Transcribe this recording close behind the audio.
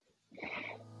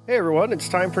Hey everyone, it's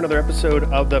time for another episode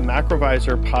of the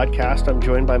Macrovisor podcast. I'm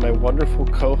joined by my wonderful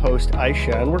co-host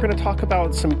Aisha, and we're going to talk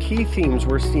about some key themes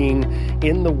we're seeing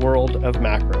in the world of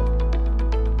macro.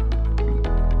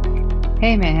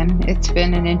 Hey man, it's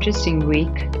been an interesting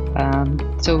week.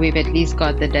 So we've at least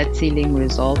got the debt ceiling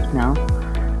resolved now,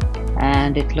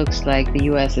 and it looks like the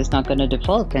US is not going to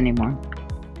default anymore.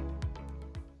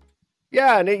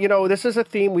 Yeah, and this is a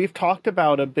theme we've talked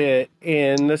about a bit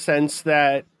in the sense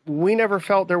that we never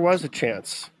felt there was a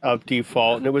chance of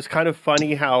default. And it was kind of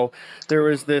funny how there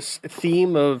was this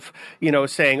theme of,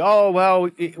 saying, oh, well,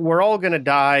 we're all going to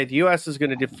die. The U.S. is going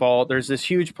to default. There's this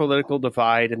huge political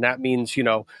divide, and that means,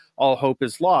 all hope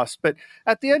is lost. But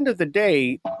at the end of the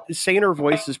day, saner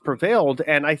voices prevailed.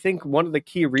 And I think one of the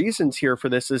key reasons here for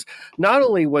this is not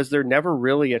only was there never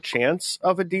really a chance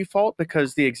of a default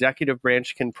because the executive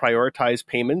branch can prioritize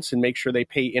payments and make sure they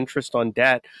pay interest on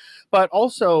debt, but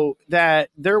also that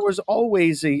there was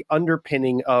always a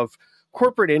underpinning of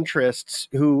corporate interests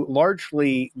who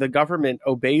largely the government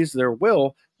obeys their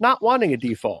will, not wanting a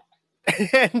default.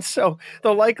 And so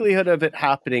the likelihood of it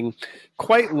happening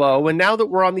quite low. And now that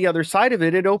we're on the other side of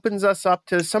it, it opens us up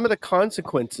to some of the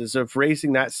consequences of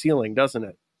raising that ceiling, doesn't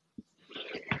it?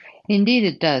 Indeed,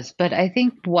 it does. But I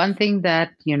think one thing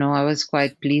that, I was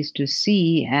quite pleased to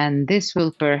see, and this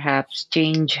will perhaps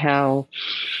change how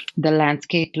the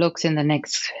landscape looks in the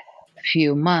next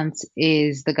few months,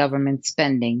 is the government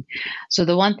spending. So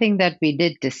the one thing that we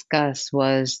did discuss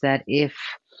was that if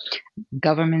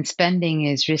government spending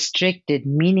is restricted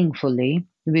meaningfully,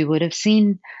 we would have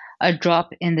seen a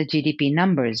drop in the GDP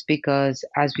numbers because,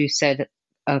 as we've said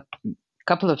a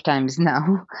couple of times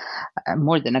now,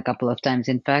 more than a couple of times,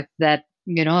 in fact, that,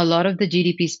 a lot of the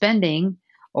GDP spending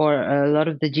or a lot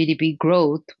of the GDP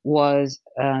growth was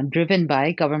driven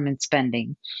by government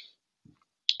spending.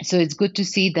 So it's good to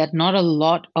see that not a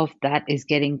lot of that is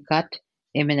getting cut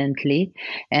imminently.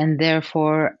 And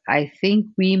therefore, I think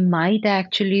we might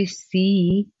actually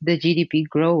see the GDP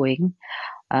growing,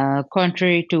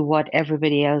 contrary to what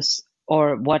everybody else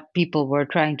or what people were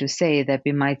trying to say, that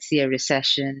we might see a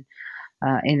recession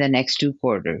in the next 2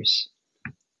 quarters.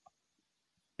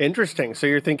 Interesting. So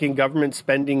you're thinking government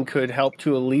spending could help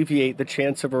to alleviate the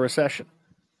chance of a recession?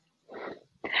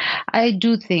 I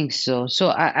do think so. So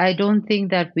I don't think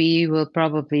that we will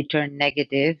probably turn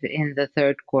negative in the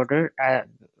third quarter,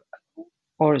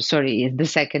 in the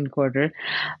second quarter.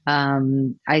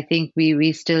 I think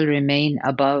we still remain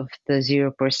above the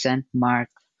 0% mark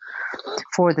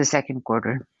for the second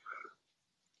quarter.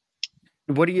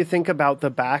 What do you think about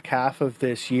the back half of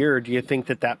this year? Do you think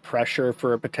that pressure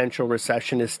for a potential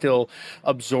recession is still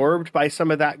absorbed by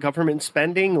some of that government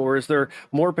spending, or is there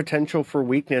more potential for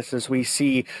weakness as we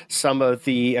see some of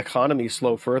the economy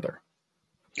slow further?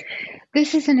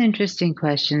 This is an interesting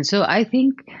question. So I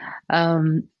think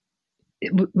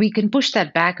we can push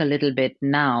that back a little bit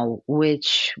now,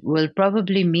 which will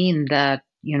probably mean that,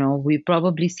 we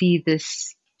probably see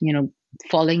this,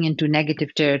 falling into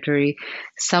negative territory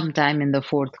sometime in the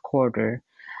fourth quarter.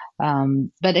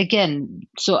 But again,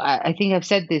 so I think I've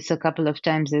said this a couple of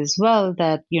times as well,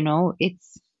 that,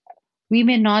 we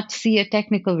may not see a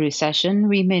technical recession.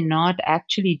 We may not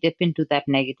actually dip into that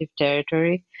negative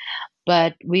territory,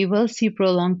 but we will see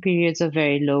prolonged periods of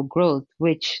very low growth,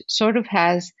 which sort of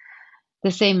has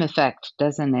the same effect,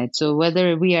 doesn't it? So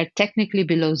whether we are technically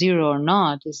below zero or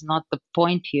not is not the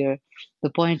point here. The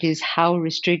point is how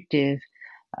restrictive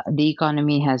the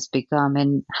economy has become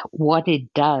and what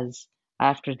it does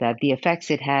after that, the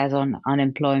effects it has on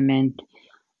unemployment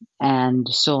and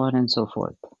so on and so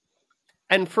forth.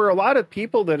 And for a lot of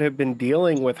people that have been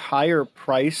dealing with higher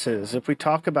prices, if we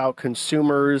talk about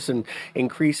consumers and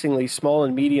increasingly small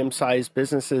and medium-sized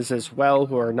businesses as well,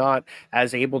 who are not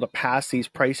as able to pass these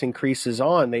price increases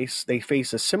on, they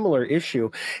face a similar issue.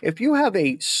 If you have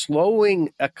a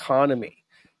slowing economy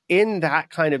in that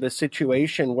kind of a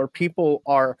situation where people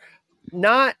are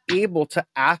not able to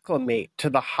acclimate to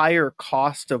the higher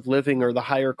cost of living or the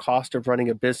higher cost of running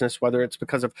a business, whether it's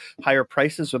because of higher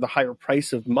prices or the higher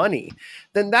price of money,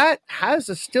 then that has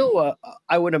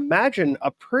I would imagine,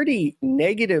 a pretty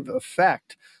negative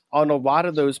effect on a lot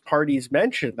of those parties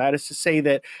mentioned. That is to say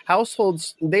that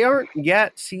households, they aren't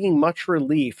yet seeing much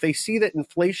relief. They see that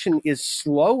inflation is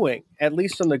slowing, at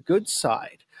least on the good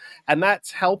side. And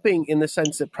that's helping in the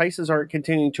sense that prices aren't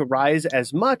continuing to rise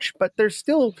as much, but they're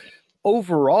still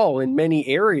overall in many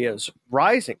areas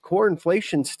rising. Core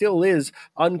inflation still is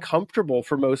uncomfortable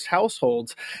for most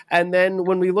households. And then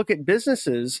when we look at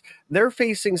businesses, they're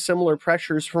facing similar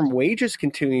pressures from wages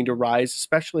continuing to rise,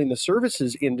 especially in the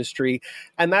services industry.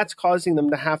 And that's causing them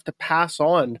to have to pass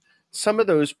on some of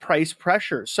those price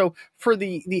pressures. So for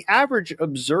the average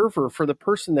observer, for the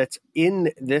person that's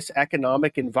in this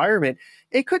economic environment,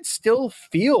 it could still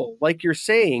feel, like you're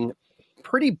saying,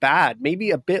 pretty bad,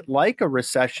 maybe a bit like a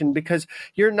recession, because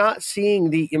you're not seeing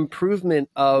the improvement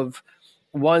of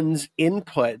one's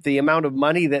input, the amount of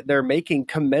money that they're making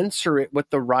commensurate with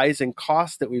the rise in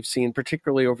cost that we've seen,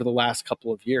 particularly over the last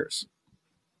couple of years.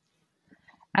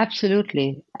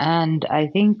 Absolutely. And I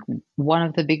think one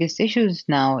of the biggest issues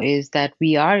now is that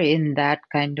we are in that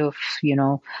kind of,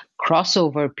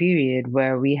 crossover period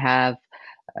where we have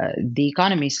the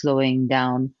economy slowing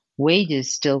down,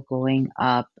 wages still going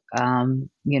up,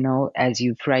 as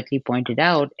you've rightly pointed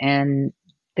out, and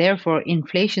therefore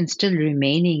inflation still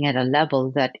remaining at a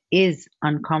level that is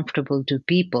uncomfortable to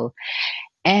people.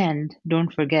 And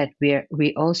don't forget,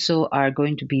 we also are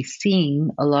going to be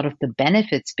seeing a lot of the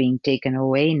benefits being taken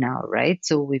away now, right?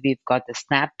 So we've got the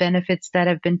SNAP benefits that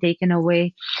have been taken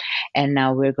away, and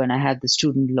now we're going to have the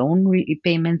student loan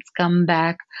repayments come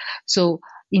back. So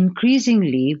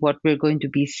increasingly, what we're going to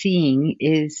be seeing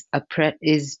is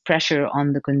is pressure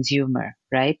on the consumer,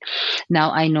 right?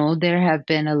 Now, I know there have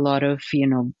been a lot of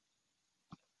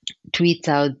tweets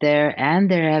out there, and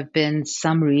there have been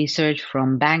some research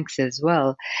from banks as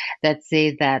well that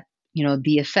say that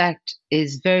the effect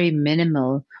is very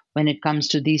minimal when it comes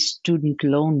to these student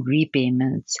loan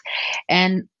repayments.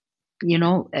 And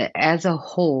as a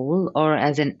whole or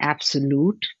as an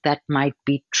absolute, that might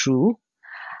be true.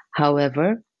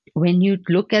 However, when you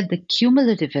look at the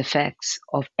cumulative effects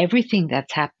of everything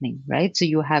that's happening, right? So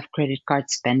you have credit card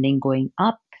spending going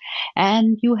up,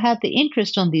 and you have the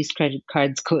interest on these credit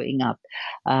cards going up.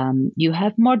 You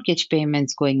have mortgage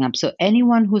payments going up. So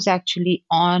anyone who's actually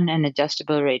on an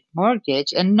adjustable rate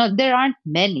mortgage, and there aren't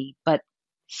many, but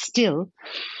still,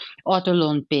 auto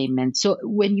loan payments. So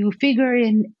when you figure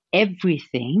in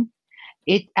everything,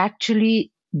 it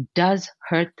actually does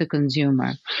hurt the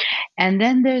consumer. And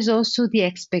then there's also the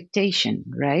expectation,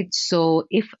 right? So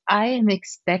if I am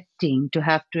expecting to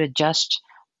have to adjust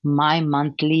my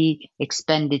monthly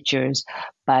expenditures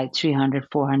by $300,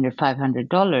 $400,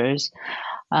 $500,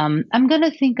 I'm going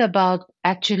to think about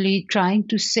actually trying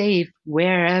to save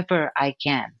wherever I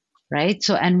can, right?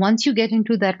 So, and once you get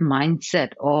into that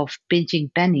mindset of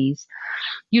pinching pennies,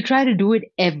 you try to do it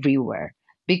everywhere,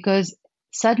 because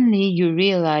suddenly you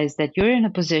realize that you're in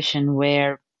a position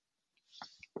where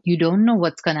you don't know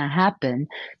what's going to happen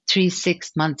 3,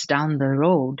 6 months down the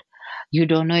road. You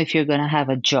don't know if you're going to have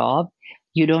a job.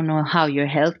 You don't know how your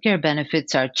healthcare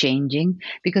benefits are changing,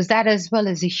 because that as well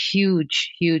is a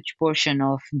huge, huge portion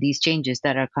of these changes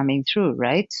that are coming through,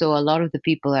 right? So a lot of the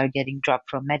people are getting dropped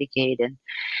from Medicaid, and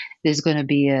there's going to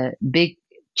be a big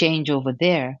change over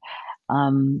there.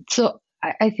 So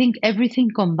I think everything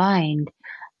combined,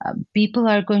 people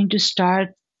are going to start,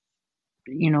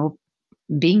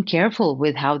 being careful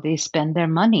with how they spend their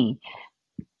money.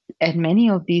 And many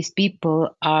of these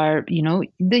people are,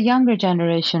 the younger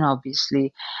generation,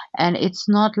 obviously, and it's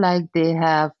not like they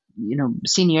have,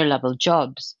 senior level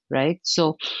jobs, right?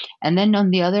 So, and then on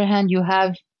the other hand, you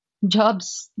have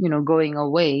jobs, going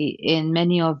away in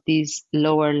many of these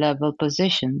lower level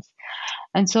positions.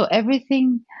 And so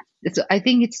everything, so I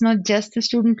think it's not just the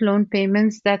student loan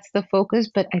payments that's the focus,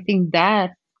 but I think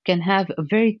that can have a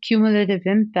very cumulative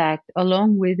impact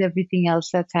along with everything else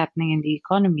that's happening in the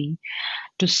economy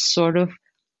to sort of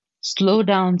slow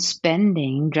down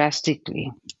spending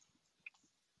drastically.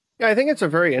 Yeah, I think it's a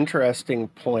very interesting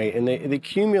point, and the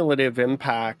cumulative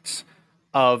impacts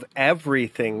of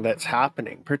everything that's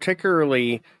happening,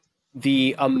 particularly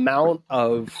the amount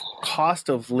of cost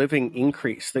of living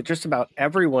increase that just about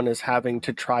everyone is having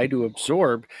to try to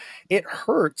absorb. It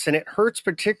hurts, and it hurts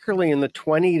particularly in the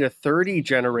 20 to 30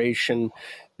 generation,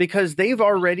 because they've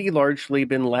already largely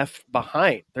been left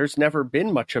behind. There's never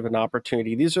been much of an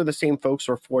opportunity. These are the same folks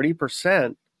where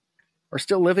 40% are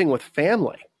still living with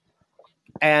family.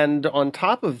 And on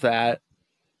top of that,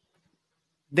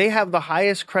 they have the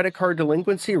highest credit card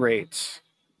delinquency rates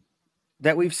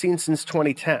that we've seen since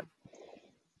 2010.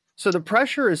 So the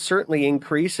pressure is certainly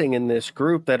increasing in this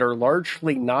group that are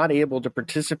largely not able to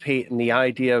participate in the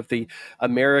idea of the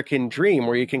American dream,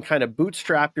 where you can kind of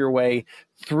bootstrap your way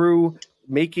through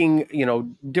making,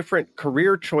 different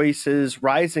career choices,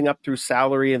 rising up through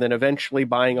salary, and then eventually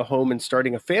buying a home and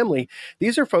starting a family.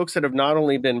 These are folks that have not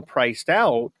only been priced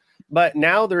out, But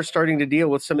now they're starting to deal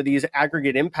with some of these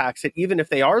aggregate impacts that even if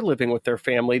they are living with their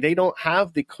family, they don't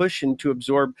have the cushion to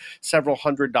absorb several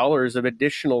 $100s of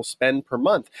additional spend per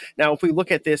month. Now, if we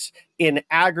look at this in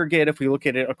aggregate, if we look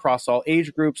at it across all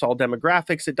age groups, all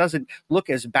demographics, it doesn't look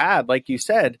as bad, like you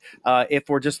said, if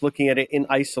we're just looking at it in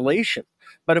isolation.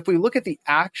 But if we look at the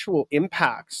actual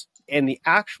impacts and the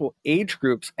actual age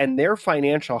groups and their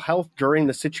financial health during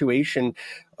the situation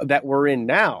that we're in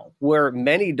now, where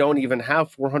many don't even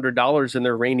have $400 in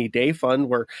their rainy day fund,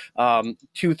 where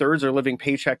 2/3 are living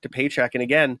paycheck to paycheck. And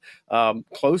again,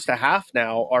 close to half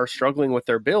now are struggling with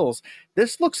their bills.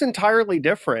 This looks entirely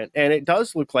different. And it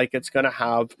does look like it's going to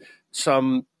have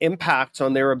some impacts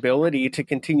on their ability to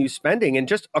continue spending. And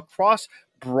just across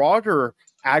broader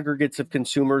aggregates of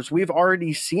consumers, we've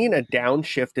already seen a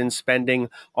downshift in spending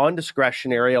on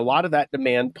discretionary. A lot of that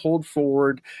demand pulled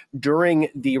forward during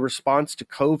the response to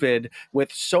COVID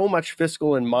with so much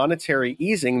fiscal and monetary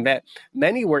easing that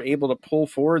many were able to pull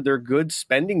forward their good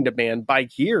spending demand by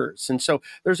years. And so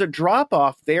there's a drop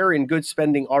off there in good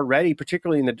spending already,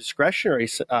 particularly in the discretionary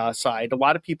side. A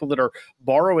lot of people that are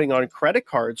borrowing on credit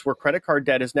cards, where credit card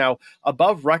debt is now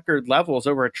above record levels,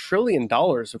 over $1 trillion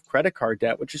of credit card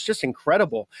debt, which is just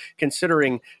incredible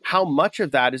considering how much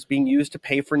of that is being used to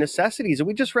pay for necessities. And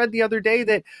we just read the other day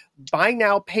that buy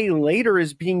now, pay later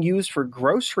is being used for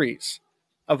groceries,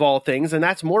 of all things. And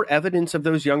that's more evidence of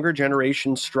those younger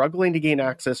generations struggling to gain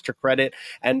access to credit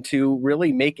and to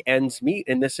really make ends meet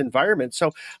in this environment.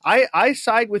 So I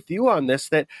side with you on this,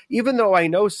 that even though I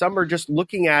know some are just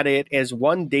looking at it as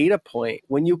one data point,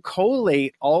 when you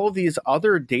collate all of these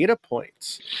other data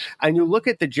points and you look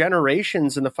at the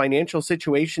generations and the financial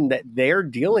situation that they're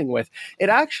dealing with, it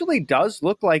actually does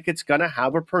look like it's going to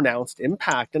have a pronounced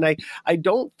impact. And I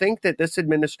don't think that this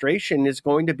administration is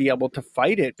going to be able to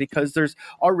fight it, because there's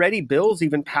already bills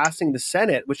even passing the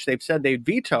Senate, which they've said they'd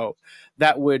veto,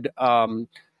 that would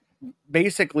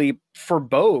basically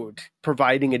forbode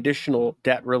providing additional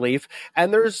debt relief.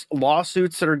 And there's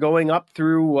lawsuits that are going up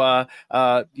through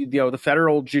the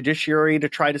federal judiciary to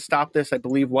try to stop this. I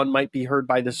believe one might be heard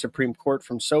by the Supreme Court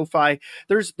from SoFi.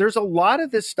 There's a lot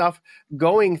of this stuff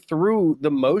going through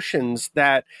the motions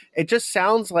that it just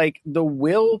sounds like the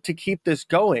will to keep this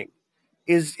going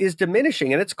is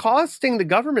diminishing, and it's costing the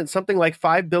government something like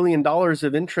 $5 billion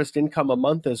of interest income a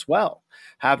month as well,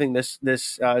 having this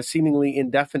seemingly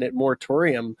indefinite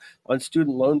moratorium on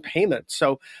student loan payments.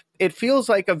 So it feels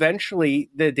like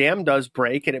eventually the dam does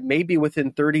break, and it may be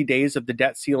within 30 days of the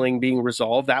debt ceiling being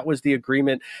resolved. That was the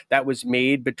agreement that was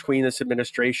made between this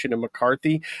administration and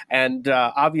McCarthy. And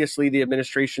obviously the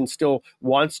administration still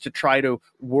wants to try to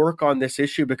work on this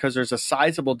issue, because there's a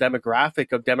sizable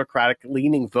demographic of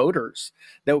Democratic-leaning voters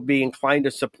that would be inclined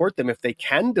to support them if they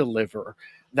can deliver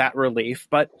that relief.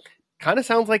 But kind of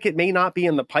sounds like it may not be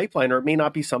in the pipeline, or it may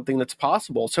not be something that's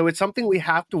possible. So it's something we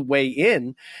have to weigh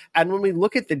in. And when we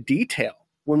look at the detail,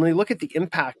 when we look at the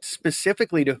impact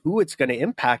specifically to who it's going to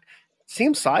impact, it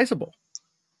seems sizable.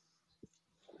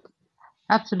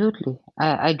 Absolutely.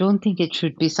 I don't think it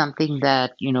should be something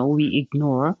that, we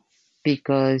ignore,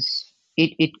 because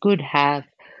it could have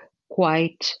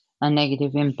quite a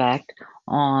negative impact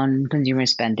on consumer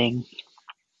spending.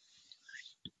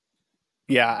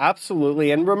 Yeah,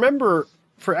 absolutely. And remember,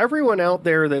 for everyone out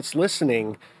there that's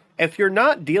listening, if you're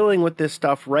not dealing with this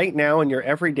stuff right now in your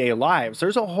everyday lives,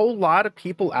 there's a whole lot of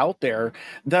people out there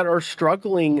that are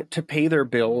struggling to pay their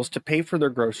bills, to pay for their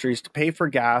groceries, to pay for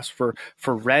gas, for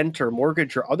rent or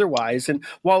mortgage or otherwise. And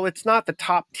while it's not the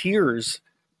top tiers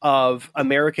of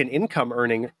American income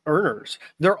earners,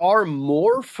 there are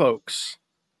more folks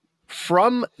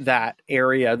from that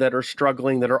area that are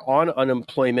struggling, that are on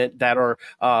unemployment, that are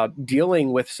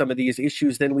dealing with some of these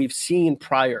issues than we've seen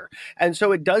prior. And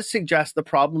so it does suggest the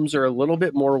problems are a little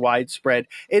bit more widespread.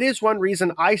 It is one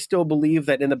reason I still believe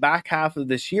that in the back half of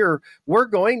this year, we're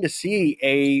going to see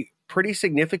a pretty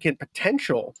significant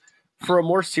potential for a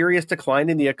more serious decline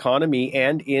in the economy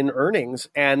and in earnings.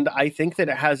 And I think that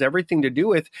it has everything to do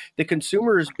with the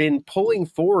consumer's been pulling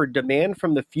forward demand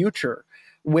from the future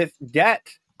with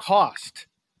debt cost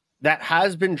that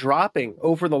has been dropping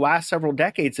over the last several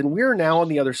decades. And we're now on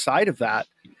the other side of that.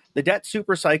 The debt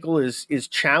supercycle is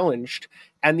challenged,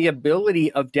 and the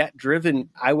ability of debt-driven,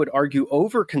 I would argue,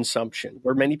 overconsumption,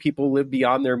 where many people live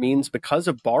beyond their means because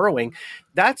of borrowing,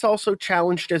 that's also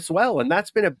challenged as well. And that's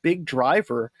been a big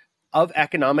driver of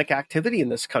economic activity in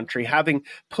this country. Having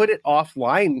put it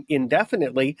offline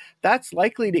indefinitely, that's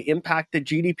likely to impact the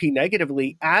GDP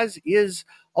negatively, as is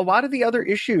a lot of the other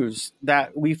issues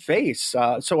that we face.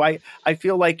 So I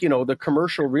feel like, the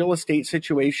commercial real estate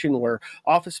situation where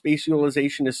office space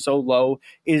utilization is so low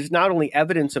is not only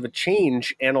evidence of a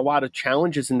change and a lot of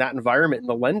challenges in that environment and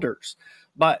the lenders,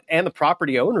 and the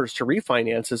property owners to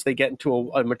refinance as they get into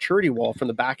a maturity wall from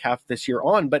the back half of this year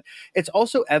on. But it's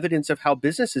also evidence of how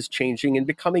business is changing and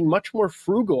becoming much more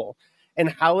frugal and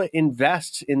how it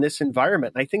invests in this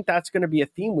environment. And I think that's going to be a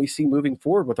theme we see moving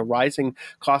forward with a rising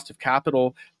cost of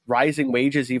capital, rising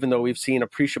wages, even though we've seen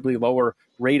appreciably lower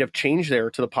rate of change there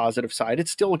to the positive side.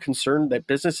 It's still a concern that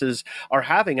businesses are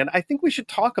having. And I think we should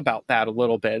talk about that a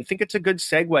little bit. I think it's a good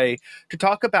segue to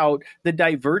talk about the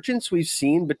divergence we've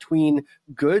seen between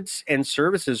goods and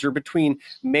services, or between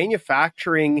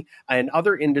manufacturing and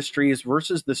other industries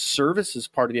versus the services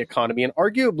part of the economy. And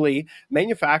arguably,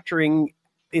 manufacturing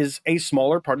is a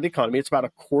smaller part of the economy. It's about a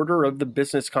quarter of the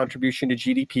business contribution to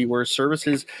GDP, whereas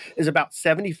services is about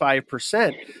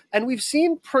 75%. And we've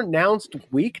seen pronounced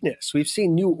weakness. We've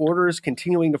seen new orders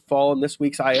continuing to fall in this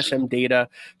week's ISM data,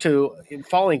 to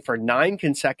falling for 9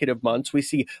 consecutive months. We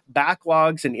see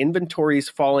backlogs and inventories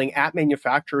falling at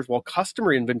manufacturers while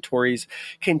customer inventories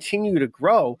continue to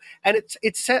grow. And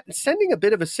it's sending a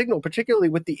bit of a signal, particularly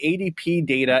with the ADP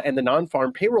data and the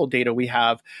non-farm payroll data we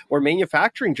have, where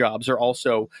manufacturing jobs are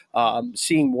also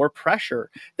seeing more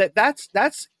pressure.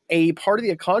 That's a part of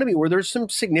the economy where there's some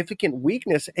significant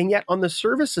weakness, and yet on the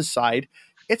services side,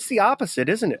 it's the opposite,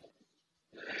 isn't it?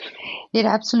 It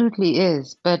absolutely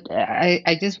is. But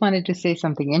I just wanted to say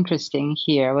something interesting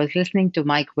here. I was listening to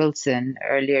Mike Wilson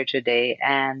earlier today,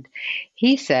 and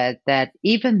he said that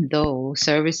even though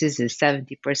services is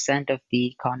 70% of the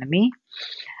economy,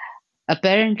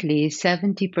 apparently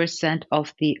 70%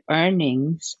 of the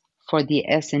earnings for the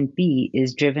S&P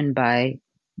is driven by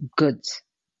goods.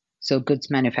 So goods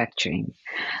manufacturing.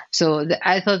 So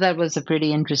I thought that was a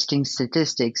pretty interesting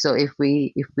statistic. So if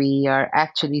we are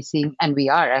actually seeing, and we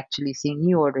are actually seeing,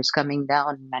 new orders coming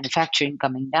down, manufacturing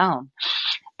coming down,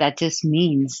 that just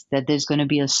means that there's going to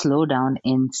be a slowdown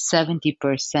in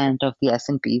 70% of the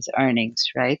S&P's earnings,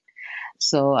 right?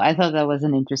 So I thought that was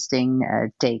an interesting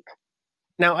take.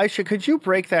 Now, Aisha, could you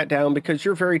break that down, because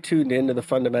you're very tuned into the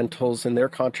fundamentals and their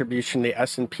contribution to the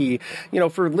S&P?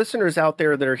 For listeners out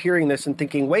there that are hearing this and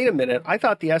thinking, wait a minute, I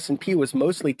thought the S&P was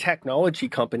mostly technology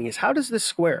companies. How does this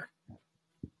square?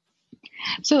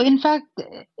 So in fact,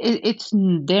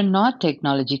 they're not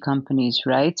technology companies,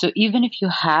 right? So even if you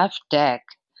have tech,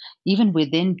 even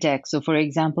within tech, so for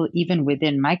example, even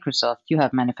within Microsoft, you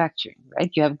have manufacturing, right?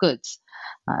 You have goods.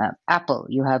 Apple,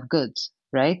 you have goods,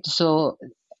 right? So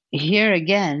here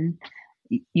again,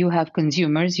 you have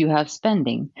consumers, you have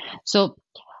spending. So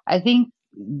I think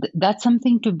that's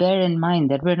something to bear in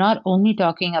mind, that we're not only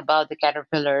talking about the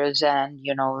Caterpillars and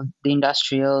the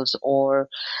industrials, or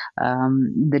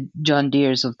the John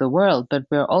Deeres of the world, but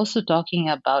we're also talking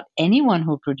about anyone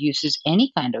who produces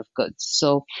any kind of goods.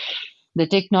 So the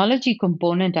technology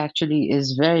component actually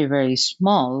is very, very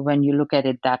small when you look at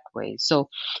it that way. So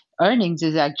earnings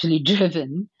is actually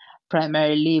driven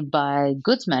primarily by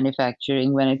goods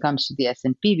manufacturing when it comes to the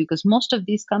S&P, because most of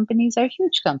these companies are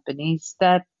huge companies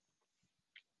that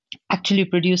actually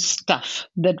produce stuff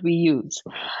that we use.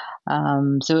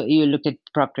 So you look at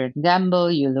Procter &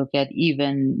 Gamble, you look at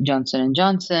even Johnson &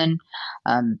 Johnson,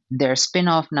 their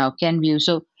spin-off now Kenvue.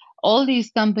 So all these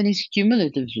companies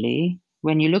cumulatively,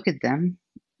 when you look at them,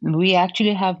 we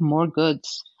actually have more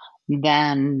goods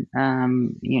than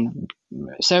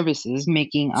services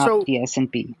making up the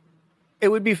S&P. It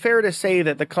would be fair to say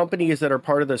that the companies that are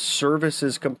part of the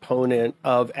services component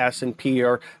of S&P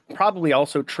are probably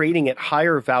also trading at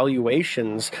higher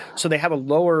valuations, so they have a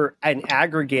lower an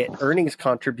aggregate earnings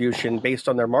contribution based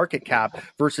on their market cap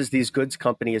versus these goods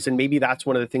companies. And maybe that's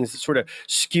one of the things that sort of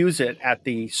skews it at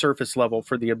the surface level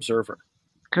for the observer.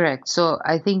 Correct. So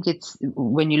I think it's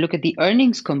when you look at the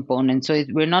earnings component, so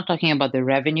we're not talking about the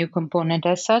revenue component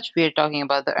as such, we are talking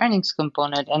about the earnings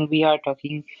component, and we are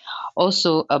talking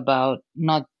also about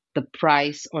not the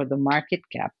price or the market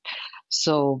cap.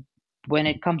 So when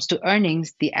it comes to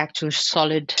earnings, the actual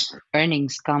solid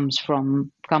earnings comes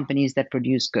from companies that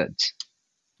produce goods.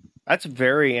 That's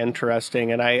very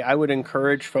interesting. And I would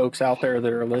encourage folks out there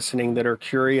that are listening that are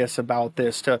curious about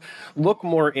this to look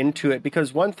more into it,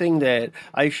 because one thing that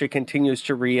Aisha continues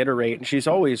to reiterate, and she's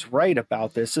always right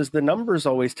about this, is the numbers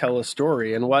always tell a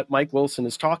story. And what Mike Wilson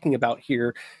is talking about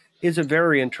here is a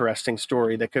very interesting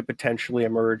story that could potentially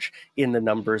emerge in the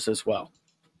numbers as well.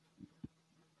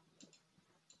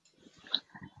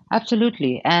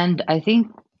 Absolutely. And I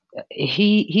think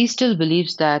he still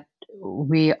believes that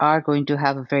we are going to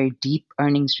have a very deep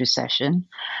earnings recession,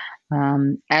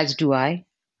 as do I.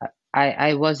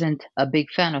 I wasn't a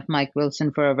big fan of Mike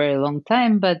Wilson for a very long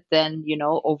time, but then,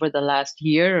 over the last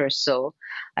year or so,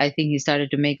 I think he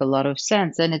started to make a lot of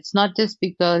sense. And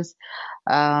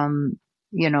um,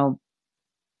 you know,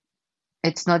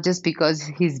 it's not just because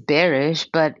he's bearish,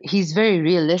 but he's very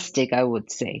realistic, I would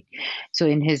say. So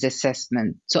in his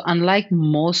assessment, so unlike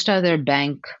most other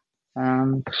bank,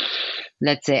 um,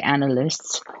 let's say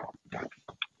analysts,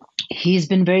 he's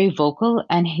been very vocal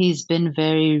and he's been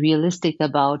very realistic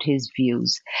about his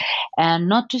views. And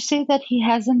not to say that he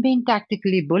hasn't been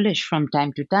tactically bullish from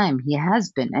time to time. He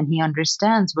has been, and he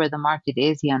understands where the market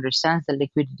is. He understands the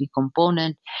liquidity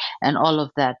component and all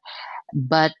of that.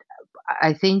 But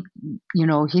I think,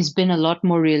 he's been a lot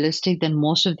more realistic than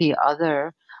most of the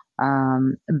other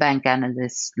bank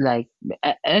analysts.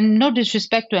 And no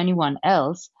disrespect to anyone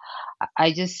else,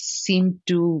 I just seem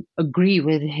to agree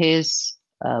with his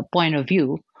point of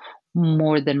view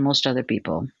more than most other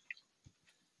people.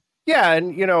 Yeah,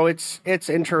 and it's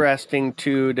interesting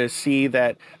too to see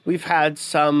that we've had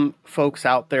some folks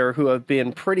out there who have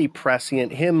been pretty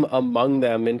prescient, him among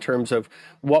them, in terms of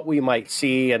what we might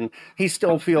see, and he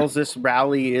still feels this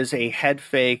rally is a head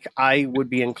fake. I would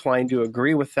be inclined to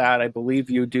agree with that. I believe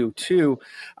you do too,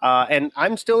 and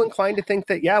I'm still inclined to think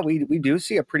that we do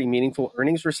see a pretty meaningful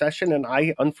earnings recession, and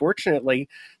I unfortunately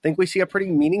think we see a pretty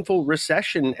meaningful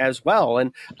recession as well.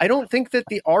 And I don't think that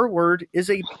the R word is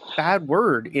a bad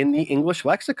word in the English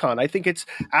lexicon. I think it's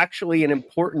actually an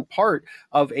important part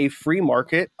of a free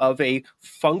market, of a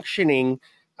functioning,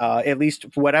 at least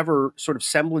whatever sort of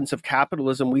semblance of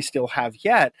capitalism we still have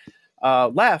yet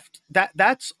left.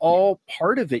 That's all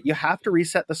part of it. You have to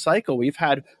reset the cycle. We've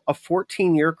had a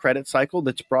 14-year credit cycle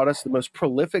that's brought us the most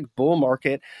prolific bull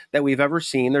market that we've ever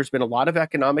seen. There's been a lot of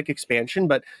economic expansion,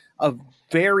 but a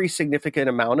very significant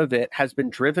amount of it has been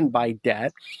driven by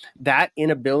debt. That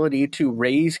inability to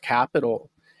raise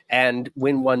capital, and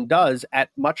when one does at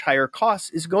much higher costs,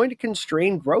 is going to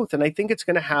constrain growth. And I think it's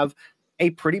going to have a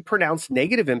pretty pronounced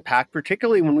negative impact,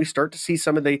 particularly when we start to see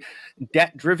some of the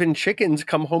debt-driven chickens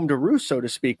come home to roost, so to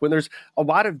speak, when there's a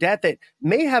lot of debt that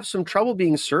may have some trouble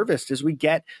being serviced. As we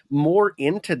get more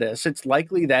into this, it's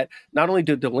likely that not only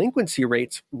do delinquency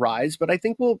rates rise, but I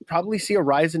think we'll probably see a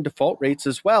rise in default rates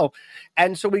as well.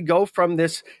 And so we go from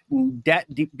this debt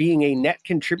being a net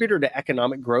contributor to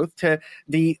economic growth to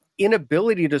the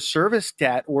inability to service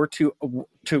debt or to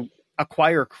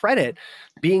acquire credit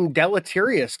being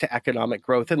deleterious to economic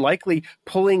growth and likely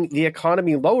pulling the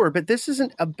economy lower. But this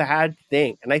isn't a bad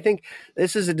thing. And I think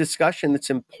this is a discussion that's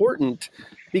important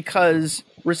because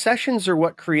recessions are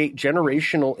what create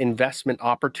generational investment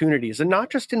opportunities, and not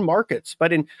just in markets,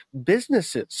 but in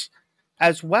businesses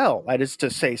as well. That is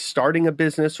to say, starting a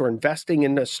business or investing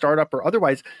in a startup or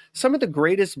otherwise. Some of the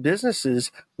greatest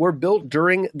businesses were built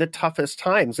during the toughest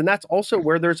times. And that's also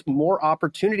where there's more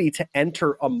opportunity to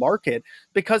enter a market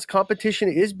because competition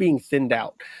is being thinned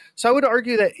out. So I would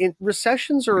argue that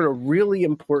recessions are a really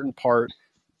important part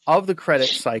of the credit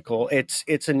cycle.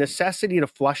 It's a necessity to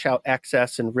flush out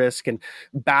excess and risk and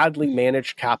badly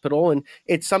managed capital. And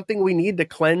it's something we need to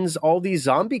cleanse all these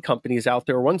zombie companies out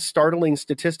there. One startling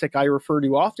statistic I refer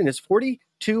to often is 42%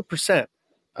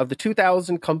 of the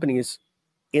 2,000 companies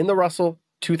in the Russell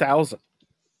 2000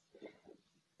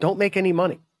 don't make any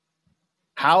money.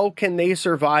 How can they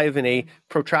survive in a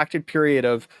protracted period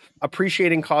of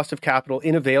appreciating cost of capital,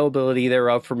 inavailability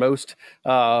thereof for most,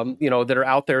 that are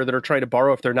out there that are trying to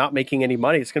borrow if they're not making any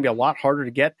money? It's going to be a lot harder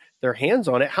to get their hands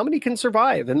on it. How many can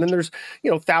survive? And then there's,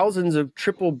 thousands of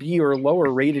triple B or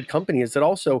lower rated companies that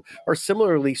also are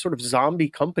similarly sort of zombie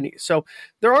companies. So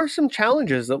there are some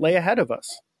challenges that lay ahead of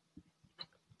us.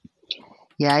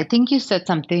 Yeah, I think you said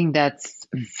something that's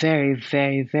very,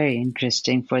 very, very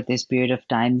interesting for this period of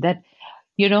time that,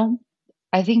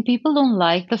 I think people don't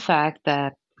like the fact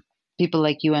that people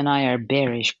like you and I are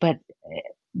bearish, but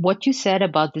what you said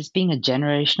about this being a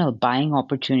generational buying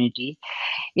opportunity,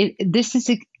 this is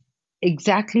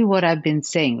exactly what I've been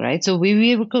saying, right? So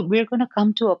we're going to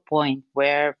come to a point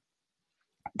where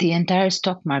the entire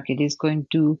stock market is going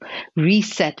to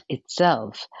reset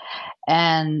itself,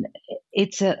 and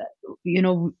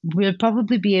we'll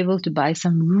probably be able to buy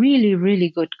some really, really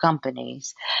good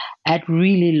companies at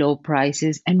really low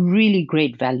prices and really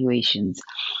great valuations.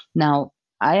 Now,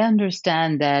 I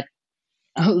understand that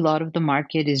a lot of the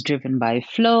market is driven by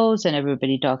flows, and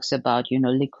everybody talks about,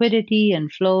 liquidity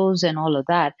and flows and all of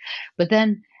that. But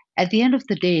then at the end of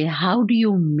the day, how do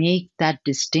you make that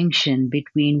distinction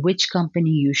between which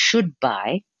company you should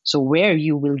buy So where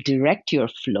you will direct your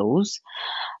flows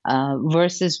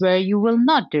versus where you will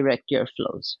not direct your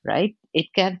flows, right? It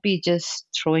can't be just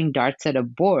throwing darts at a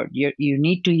board. You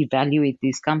need to evaluate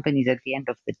these companies at the end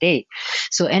of the day.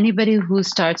 So anybody who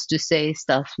starts to say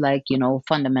stuff like,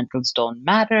 fundamentals don't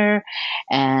matter,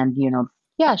 and,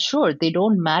 yeah, sure, they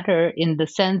don't matter in the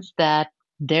sense that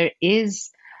there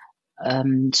is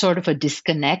sort of a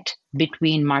disconnect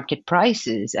between market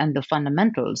prices and the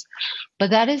fundamentals. But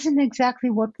that isn't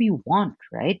exactly what we want,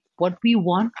 right? What we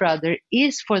want, rather,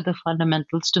 is for the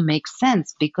fundamentals to make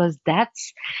sense, because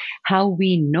that's how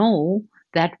we know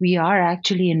that we are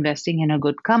actually investing in a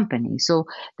good company. So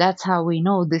that's how we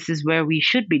know this is where we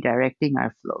should be directing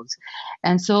our flows.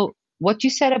 And so, what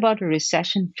you said about a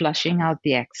recession flushing out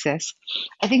the excess,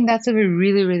 I think that's a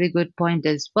really, really good point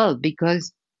as well,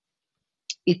 because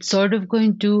it's sort of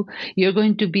you're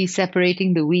going to be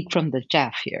separating the wheat from the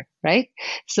chaff here, right?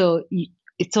 So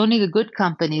it's only the good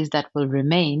companies that will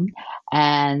remain,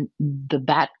 and the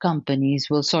bad companies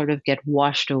will sort of get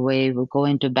washed away, will go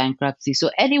into bankruptcy.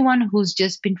 So anyone who's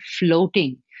just been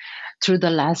floating through the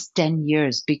last 10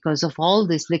 years because of all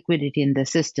this liquidity in the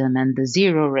system and the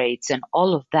zero rates and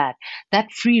all of that,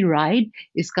 that free ride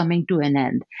is coming to an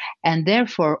end. And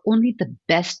therefore, only the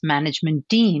best management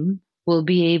team will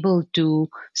be able to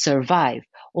survive.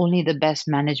 Only the best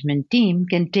management team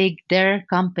can take their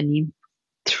company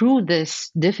through this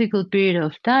difficult period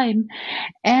of time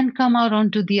and come out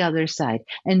onto the other side.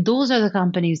 And those are the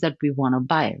companies that we want to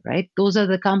buy, right? Those are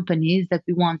the companies that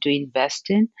we want to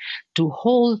invest in, to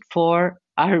hold for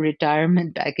our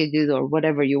retirement packages or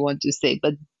whatever you want to say.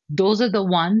 But those are the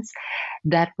ones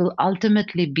that will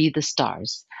ultimately be the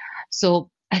stars.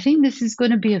 So I think this is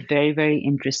going to be a very, very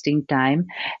interesting time.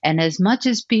 And as much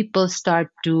as people start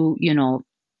to,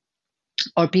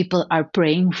 or people are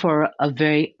praying for a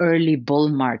very early bull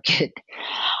market,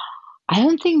 I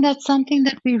don't think that's something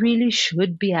that we really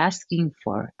should be asking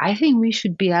for. I think we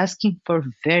should be asking for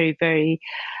very, very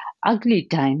ugly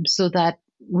times so that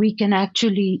we can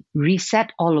actually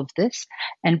reset all of this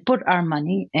and put our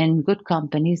money in good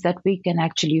companies that we can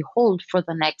actually hold for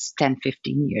the next 10,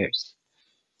 15 years.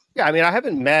 Yeah, I mean, I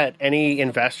haven't met any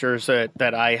investors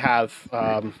that I have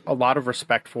a lot of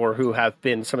respect for who have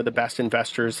been some of the best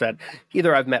investors that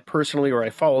either I've met personally or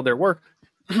I follow their work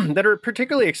that are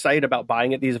particularly excited about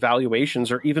buying at these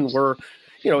valuations, or even were,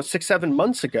 6, 7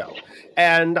 months ago.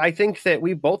 And I think that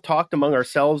we both talked among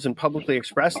ourselves and publicly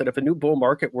expressed that if a new bull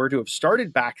market were to have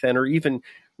started back then, or even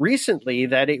recently,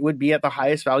 that it would be at the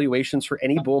highest valuations for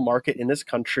any bull market in this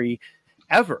country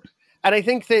ever. And I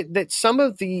think that some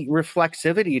of the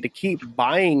reflexivity to keep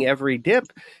buying every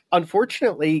dip,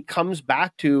 unfortunately, comes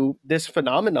back to this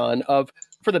phenomenon of,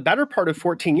 for the better part of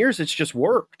 14 years, it's just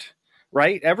worked,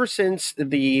 right? Ever since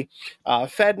the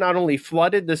Fed not only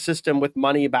flooded the system with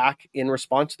money back in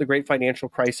response to the great financial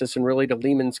crisis and really to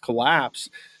Lehman's collapse,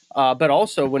 but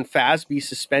also when FASB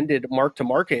suspended mark to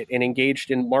market and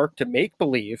engaged in mark to make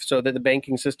believe so that the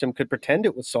banking system could pretend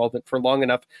it was solvent for long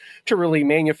enough to really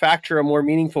manufacture a more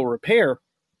meaningful repair,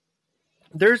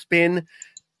 there's been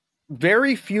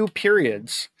very few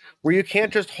periods where you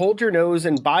can't just hold your nose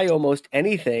and buy almost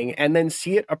anything and then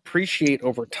see it appreciate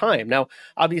over time. Now,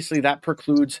 obviously, that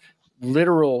precludes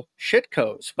literal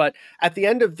shitco's, but at the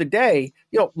end of the day,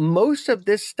 most of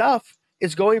this stuff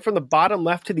is going from the bottom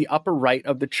left to the upper right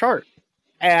of the chart.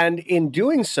 And in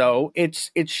doing so,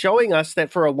 it's showing us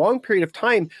that for a long period of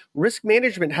time, risk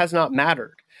management has not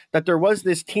mattered. That there was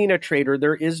this Tina trader,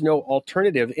 there is no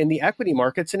alternative in the equity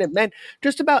markets. And it meant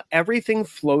just about everything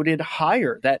floated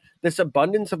higher, that this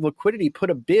abundance of liquidity put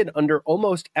a bid under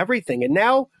almost everything. And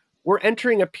now we're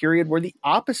entering a period where the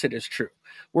opposite is true,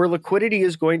 where liquidity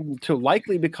is going to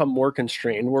likely become more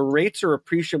constrained, where rates are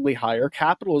appreciably higher,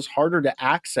 capital is harder to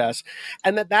access,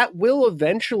 and that will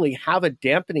eventually have a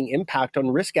dampening impact on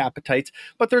risk appetites.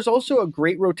 But there's also a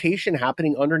great rotation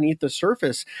happening underneath the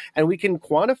surface, and we can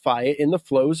quantify it in the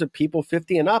flows of people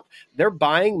 50 and up. They're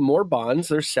buying more bonds,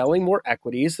 they're selling more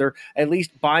equities, they're at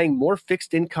least buying more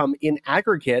fixed income in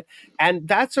aggregate, and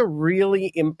that's a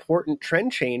really important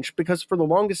trend change, because for the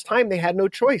longest time they had no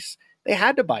choice. They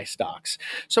had to buy stocks.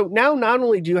 So now not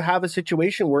only do you have a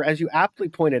situation where, as you aptly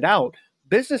pointed out,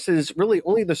 businesses, really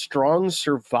only the strong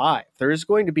survive. There is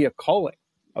going to be a culling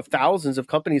of thousands of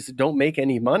companies that don't make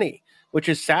any money, which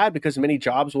is sad because many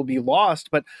jobs will be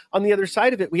lost. But on the other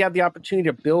side of it, we have the opportunity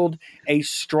to build a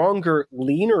stronger,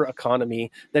 leaner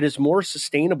economy that is more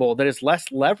sustainable, that is less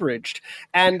leveraged.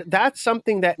 And that's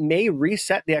something that may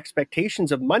reset the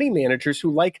expectations of money managers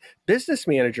who, like business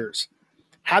managers,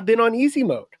 have been on easy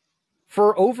mode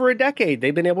for over a decade.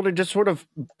 They've been able to just sort of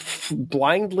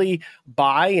blindly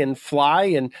buy and fly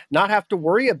and not have to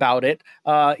worry about it.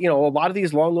 A lot of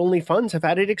these long only funds have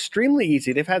had it extremely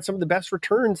easy. They've had some of the best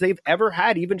returns they've ever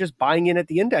had, even just buying in at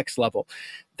the index level.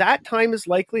 That time is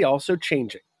likely also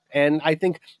changing. And I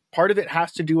think part of it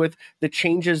has to do with the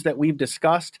changes that we've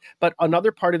discussed, but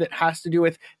another part of it has to do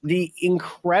with the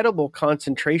incredible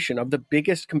concentration of the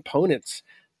biggest components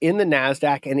in the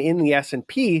NASDAQ and in the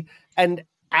S&P. And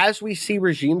as we see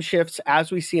regime shifts, as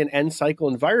we see an end cycle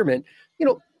environment,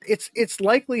 it's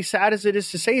likely, sad as it is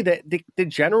to say, that the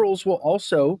generals will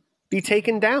also be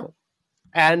taken down.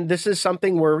 And this is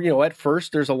something where, at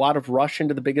first there's a lot of rush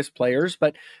into the biggest players,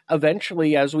 but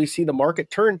eventually, as we see the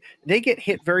market turn, they get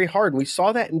hit very hard. We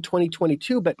saw that in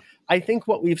 2022, but I think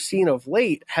what we've seen of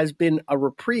late has been a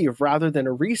reprieve rather than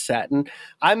a reset. And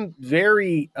I'm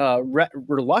very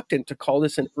reluctant to call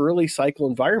this an early cycle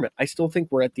environment. I still think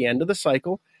we're at the end of the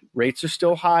cycle. Rates are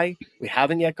still high. We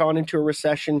haven't yet gone into a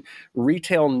recession.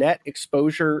 Retail net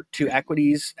exposure to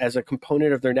equities as a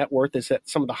component of their net worth is at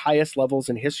some of the highest levels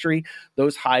in history,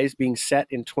 those highs being set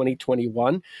in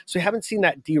 2021. So we haven't seen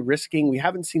that de-risking. We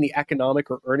haven't seen the economic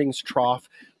or earnings trough.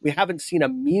 We haven't seen a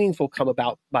meaningful come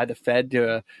about by the Fed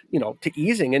to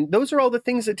easing. And those are all the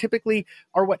things that typically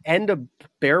are what end a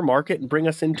bear market and bring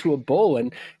us into a bull.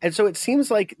 And so it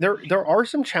seems like there are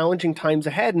some challenging times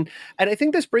ahead. And I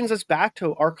think this brings us back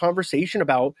to our conversation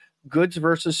about goods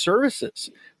versus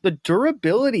services. The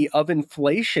durability of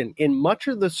inflation in much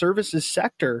of the services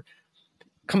sector,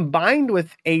 combined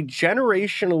with a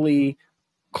generationally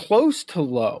close to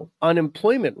low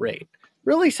unemployment rate,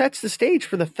 really sets the stage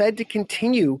for the Fed to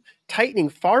continue tightening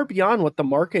far beyond what the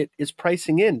market is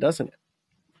pricing in, doesn't it?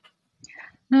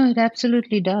 No, it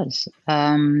absolutely does.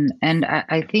 And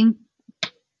I think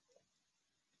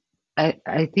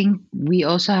we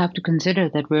also have to consider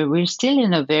that we're still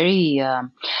in a very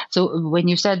so when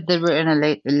you said that we're in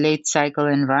a late cycle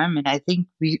environment, I think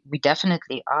we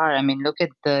definitely are. I mean, look at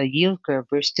the yield curve.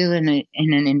 We're still in an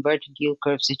inverted yield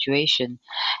curve situation,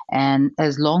 and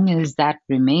as long as that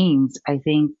remains, I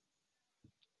think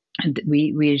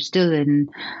we are still in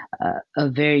a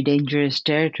very dangerous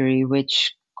territory,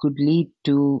 which could lead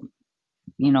to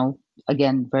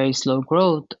again, very slow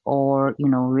growth or, a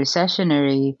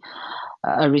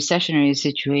recessionary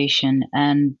situation.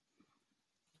 And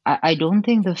I don't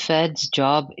think the Fed's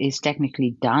job is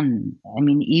technically done. I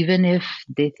mean, even if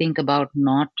they think about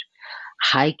not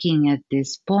hiking at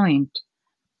this point,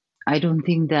 I don't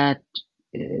think that,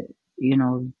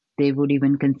 they would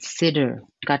even consider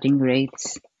cutting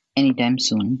rates anytime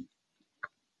soon.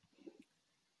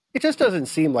 It just doesn't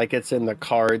seem like it's in the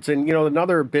cards. And,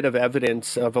 another bit of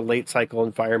evidence of a late cycle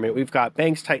environment, we've got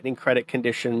banks tightening credit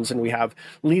conditions, and we have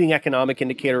leading economic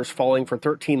indicators falling for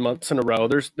 13 months in a row.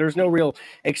 There's no real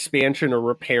expansion or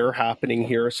repair happening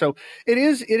here. So it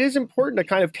is important to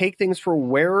kind of take things for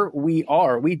where we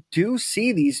are. We do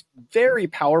see these very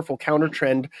powerful counter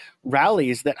trend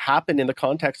rallies that happen in the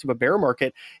context of a bear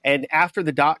market. And after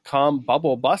the dot-com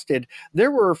bubble busted,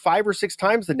 there were 5 or 6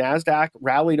 times the NASDAQ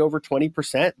rallied over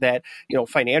 20% that,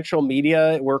 financial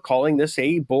media were calling this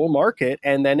a bull market,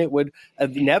 and then it would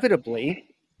inevitably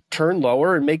turn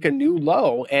lower and make a new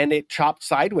low. And it chopped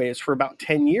sideways for about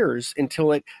 10 years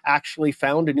until it actually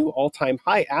found a new all-time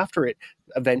high after it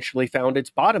eventually found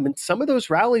its bottom. And some of those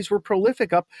rallies were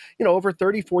prolific, up, over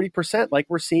 30, 40% like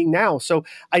we're seeing now. So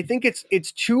I think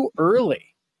it's too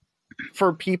early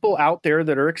for people out there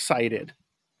that are excited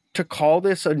to call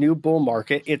this a new bull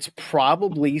market. It's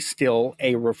probably still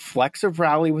a reflexive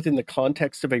rally within the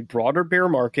context of a broader bear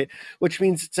market, which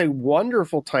means it's a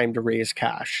wonderful time to raise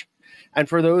cash. And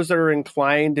for those that are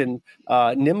inclined and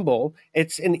nimble,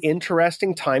 it's an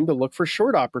interesting time to look for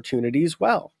short opportunities.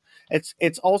 Well,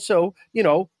 it's also,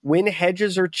 when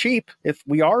hedges are cheap, if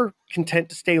we are content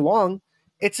to stay long,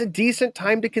 it's a decent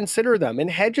time to consider them.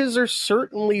 And hedges are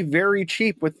certainly very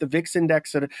cheap with the VIX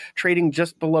index trading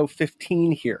just below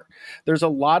 15 here. There's a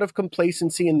lot of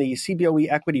complacency in the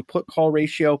CBOE equity put call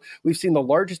ratio. We've seen the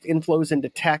largest inflows into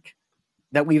tech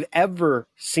that we've ever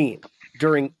seen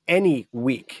during any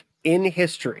week in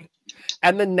history.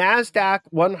 And the NASDAQ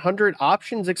 100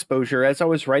 options exposure, as I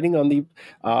was writing on the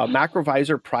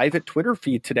Macrovisor private Twitter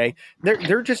feed today,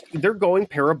 they're going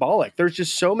parabolic. There's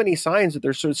just so many signs that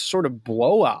there's sort of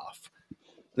blow off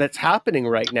that's happening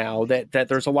right now, that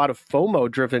there's a lot of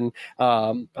FOMO driven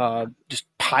just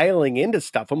piling into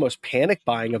stuff, almost panic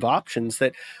buying of options,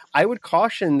 that I would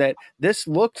caution that this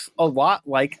looks a lot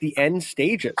like the end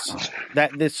stages,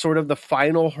 that this sort of the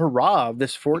final hurrah of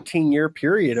this 14-year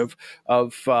period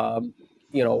of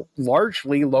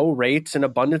largely low rates and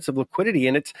abundance of liquidity.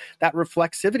 And it's that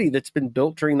reflexivity that's been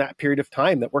built during that period of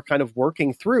time that we're kind of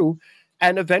working through.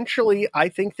 And eventually, I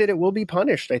think that it will be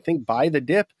punished. I think buy the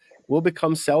dip will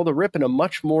become sell the rip in a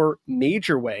much more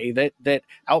major way that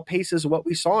outpaces what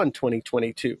we saw in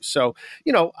 2022. So,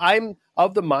 I'm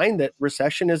of the mind that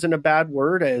recession isn't a bad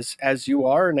word, as you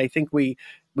are. And I think we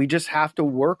just have to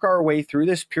work our way through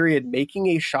this period, making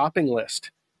a shopping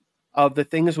list of the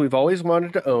things we've always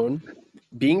wanted to own,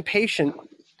 being patient.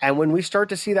 And when we start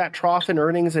to see that trough in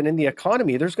earnings and in the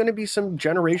economy, there's going to be some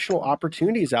generational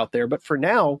opportunities out there. But for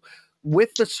now,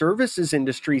 with the services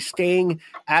industry staying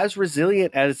as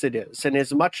resilient as it is, and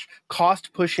as much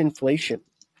cost push inflation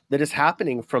that is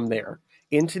happening from there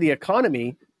into the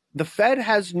economy, the Fed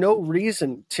has no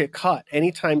reason to cut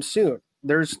anytime soon.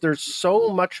 There's so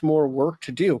much more work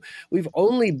to do. We've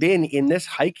only been in this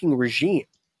hiking regime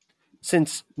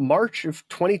since March of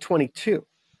 2022.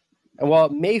 And while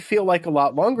it may feel like a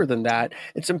lot longer than that,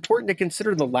 it's important to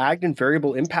consider the lagged and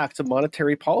variable impacts of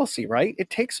monetary policy, right?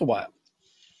 It takes a while.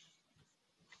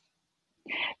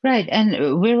 Right.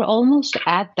 And we're almost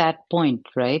at that point,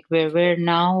 right? Where we're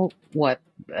now,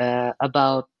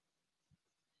 about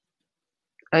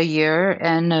a year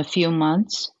and a few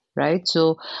months, right?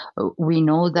 So we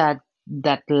know that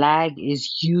that lag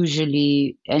is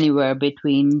usually anywhere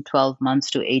between 12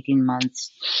 months to 18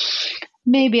 months,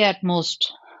 maybe at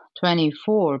most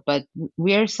 24, but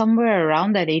we're somewhere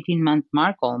around that 18-month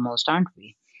mark almost, aren't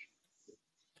we?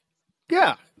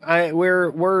 Yeah,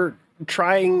 we're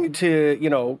trying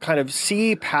to kind of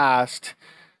see past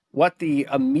what the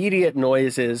immediate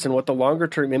noise is and what the longer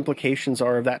term implications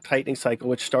are of that tightening cycle,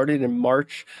 which started in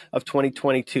March of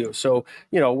 2022. So,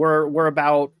 we're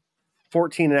about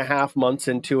 14 and a half months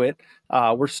into it.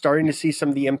 We're starting to see some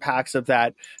of the impacts of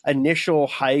that initial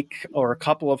hike or a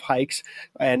couple of hikes.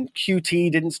 And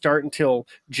QT didn't start until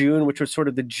June, which was sort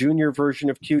of the junior version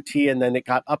of QT. And then it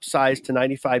got upsized to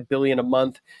 $95 billion a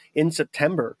month in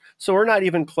September. So we're not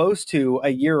even close to a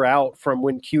year out from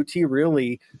when QT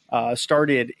really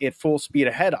started at full speed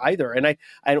ahead either. And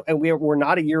we're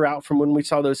not a year out from when we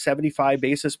saw those 75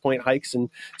 basis point hikes. And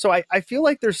so I feel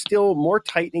like there's still more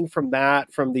tightening from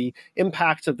that, from the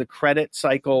impacts of the credit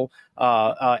cycle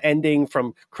ending,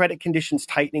 from credit conditions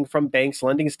tightening, from banks,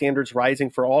 lending standards rising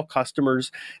for all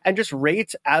customers, and just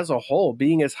rates as a whole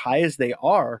being as high as they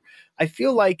are. I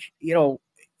feel like,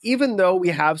 even though we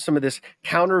have some of this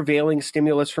countervailing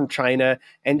stimulus from China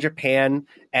and Japan,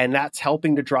 and that's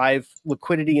helping to drive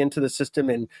liquidity into the system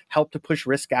and help to push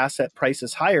risk asset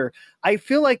prices higher, I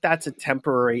feel like that's a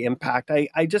temporary impact.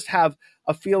 I just have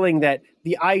a feeling that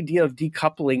the idea of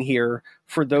decoupling here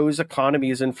for those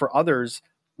economies and for others,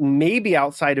 maybe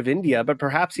outside of India, but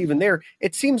perhaps even there,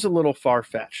 it seems a little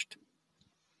far-fetched.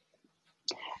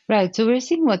 Right. So we're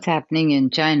seeing what's happening in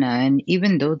China. And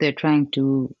even though they're trying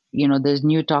to, there's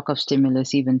new talk of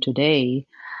stimulus even today,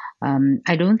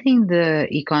 I don't think the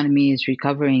economy is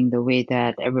recovering the way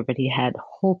that everybody had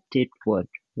hoped it would,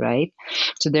 right?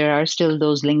 So there are still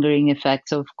those lingering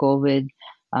effects of COVID.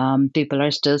 People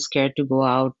are still scared to go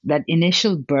out. That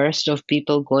initial burst of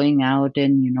people going out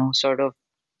and, sort of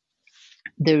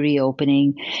the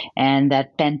reopening and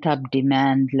that pent up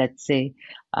demand, let's say,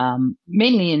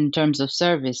 mainly in terms of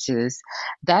services,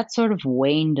 that sort of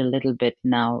waned a little bit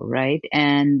now, right?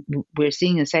 And we're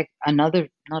seeing another,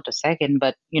 not a second,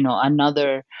 but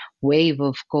another wave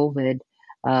of COVID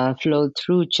flow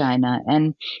through China.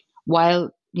 And while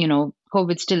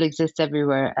COVID still exists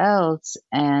everywhere else,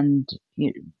 and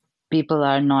people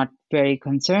are not very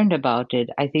concerned about it,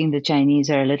 I think the Chinese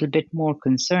are a little bit more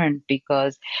concerned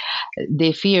because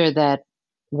they fear that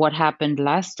what happened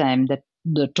last time, that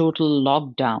the total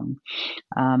lockdown,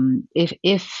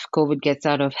 if COVID gets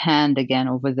out of hand again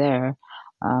over there,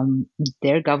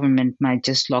 their government might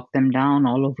just lock them down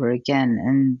all over again.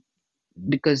 And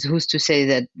because who's to say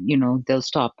that they'll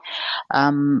stop?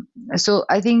 So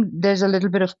I think there's a little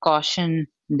bit of caution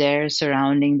there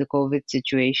surrounding the COVID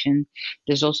situation.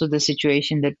 There's also the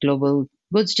situation that global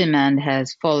goods demand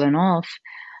has fallen off,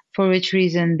 for which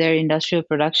reason their industrial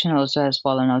production also has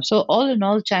fallen off. So all in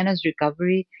all, China's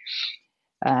recovery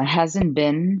hasn't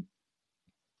been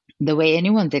the way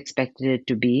anyone's expected it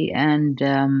to be. And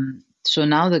so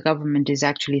now the government is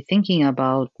actually thinking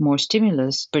about more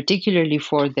stimulus, particularly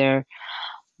for their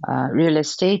real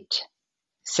estate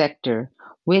sector,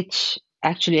 which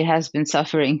actually has been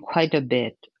suffering quite a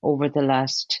bit over the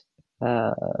last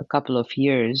couple of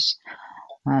years.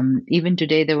 Even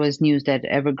today, there was news that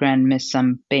Evergrande missed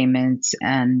some payments,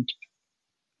 and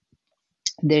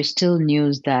there's still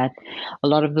news that a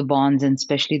lot of the bonds, and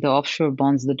especially the offshore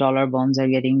bonds, the dollar bonds, are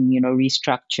getting,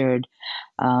 restructured.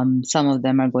 Some of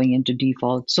them are going into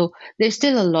default. So there's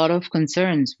still a lot of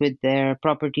concerns with their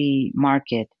property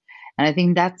market. And I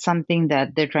think that's something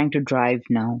that they're trying to drive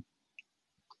now.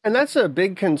 And that's a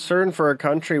big concern for a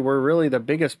country where really the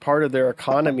biggest part of their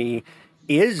economy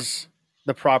is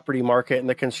the property market and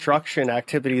the construction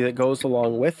activity that goes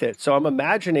along with it. So I'm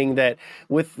imagining that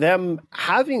with them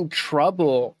having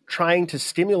trouble trying to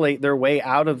stimulate their way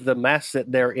out of the mess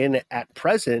that they're in at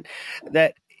present,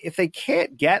 that if they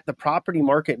can't get the property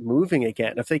market moving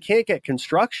again, if they can't get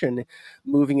construction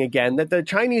moving again, that the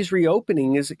Chinese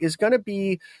reopening is going to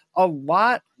be a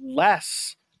lot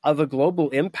less of a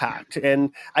global impact. And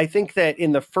I think that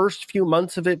in the first few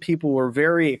months of it, people were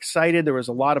very excited. There was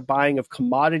a lot of buying of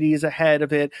commodities ahead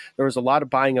of it. There was a lot of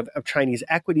buying of Chinese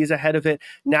equities ahead of it.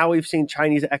 Now we've seen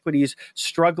Chinese equities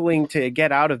struggling to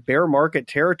get out of bear market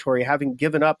territory, having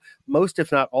given up most,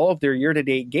 if not all, of their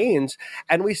year-to-date gains.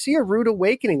 And we see a rude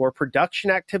awakening where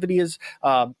production activity is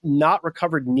not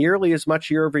recovered nearly as much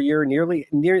year over year.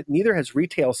 Neither has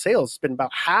retail sales. It's been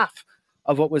about half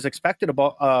of what was expected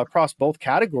across both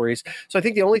categories. So I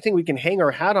think the only thing we can hang our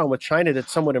hat on with China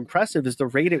that's somewhat impressive is the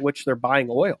rate at which they're buying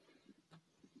oil.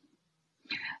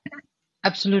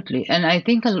 Absolutely. And I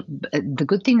think the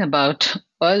good thing about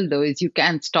oil, though, is you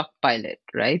can't stockpile it,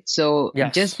 right? So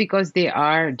Yes. Just because they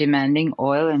are demanding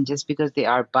oil and just because they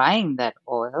are buying that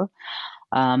oil,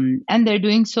 and they're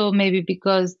doing so maybe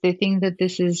because they think that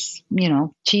this is,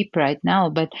 cheap right now,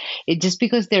 but just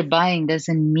because they're buying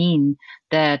doesn't mean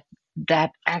that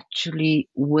actually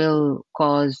will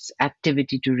cause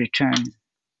activity to return.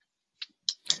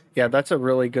 Yeah, that's a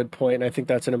really good point. And I think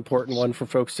that's an important one for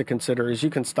folks to consider is you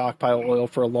can stockpile oil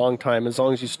for a long time as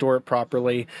long as you store it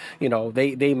properly.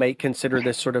 They might consider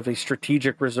this sort of a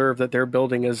strategic reserve that they're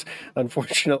building as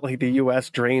unfortunately the U.S.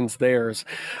 drains theirs.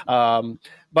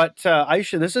 But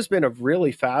Aisha, this has been a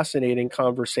really fascinating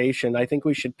conversation. I think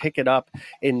we should pick it up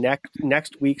in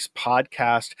next week's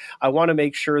podcast. I want to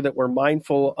make sure that we're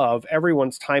mindful of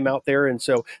everyone's time out there. And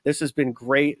so this has been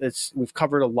great. We've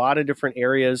covered a lot of different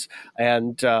areas.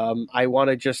 And I want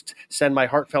to just send my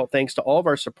heartfelt thanks to all of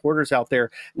our supporters out there.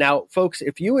 Now, folks,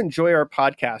 if you enjoy our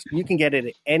podcast, you can get it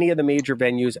at any of the major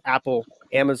venues, Apple,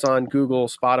 Amazon, Google,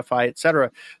 Spotify,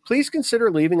 etc. Please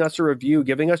consider leaving us a review,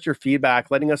 giving us your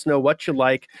feedback, letting us know what you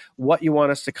like, what you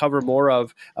want us to cover more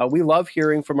of. We love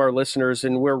hearing from our listeners,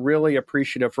 and we're really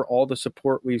appreciative for all the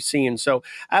support we've seen. So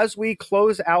as we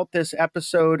close out this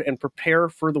episode and prepare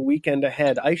for the weekend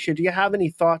ahead, Aisha, do you have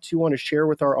any thoughts you want to share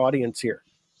with our audience here?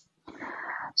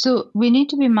 So we need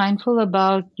to be mindful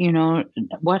about,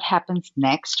 what happens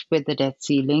next with the debt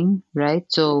ceiling, right?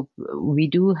 So we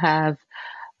do have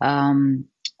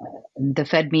the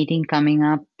Fed meeting coming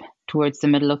up towards the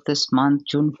middle of this month.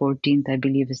 June 14th, I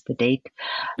believe, is the date.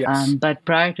 Yes. But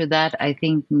prior to that, I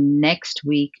think next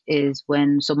week is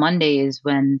Monday is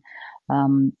when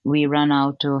we run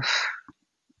out of,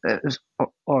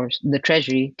 or the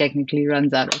Treasury technically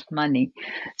runs out of money.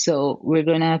 So we're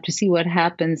going to have to see what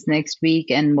happens next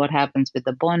week and what happens with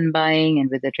the bond buying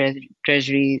and with the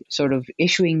Treasury sort of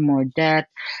issuing more debt.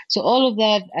 So all of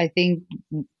that, I think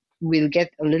we'll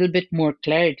get a little bit more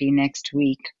clarity next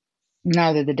week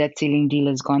now that the debt ceiling deal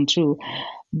has gone through.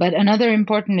 But another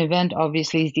important event,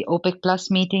 obviously, is the OPEC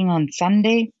Plus meeting on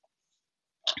Sunday.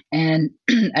 And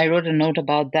I wrote a note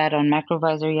about that on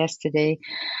Macrovisor yesterday.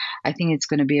 I think it's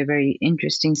going to be a very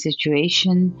interesting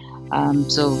situation.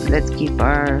 So let's keep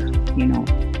our,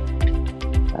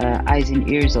 eyes and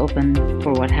ears open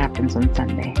for what happens on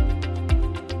Sunday.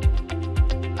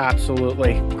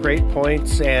 Absolutely. Great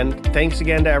points. And thanks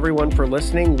again to everyone for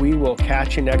listening. We will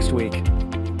catch you next week.